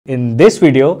In this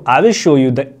video, I will show you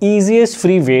the easiest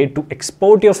free way to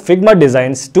export your Figma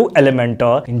designs to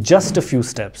Elementor in just a few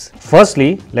steps.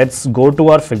 Firstly, let's go to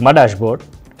our Figma dashboard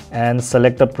and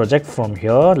select a project from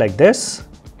here like this.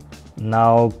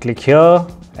 Now click here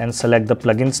and select the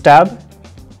plugins tab.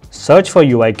 Search for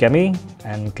UI Chemie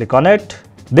and click on it.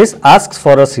 This asks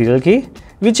for a serial key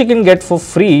which you can get for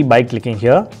free by clicking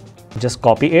here. Just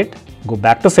copy it, go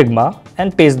back to Figma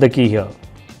and paste the key here.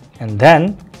 And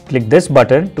then click this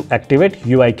button to activate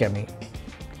UI Chemie.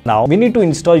 Now we need to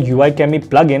install UI Chemie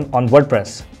plugin on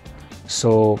WordPress.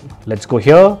 So let's go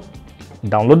here,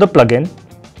 download the plugin.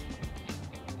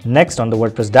 Next on the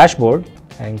WordPress dashboard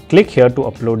and click here to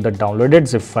upload the downloaded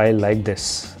zip file like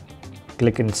this.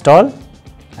 Click install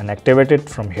and activate it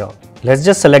from here. Let's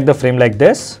just select the frame like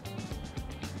this.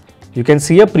 You can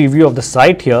see a preview of the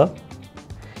site here.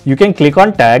 You can click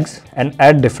on tags and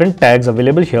add different tags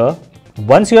available here.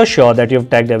 Once you are sure that you have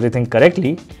tagged everything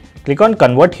correctly, click on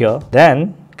convert here,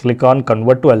 then click on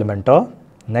convert to Elementor.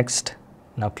 Next,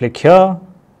 now click here,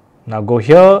 now go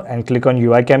here and click on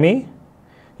UI Chemie.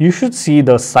 You should see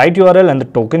the site URL and the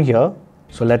token here.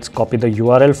 So let's copy the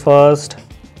URL first,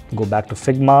 go back to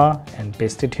Figma and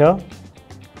paste it here.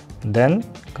 Then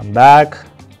come back,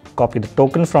 copy the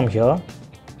token from here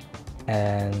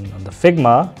and on the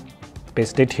Figma,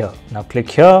 paste it here. Now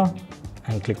click here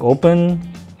and click open.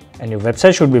 And your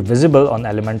website should be visible on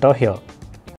Elementor here.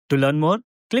 To learn more,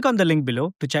 click on the link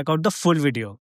below to check out the full video.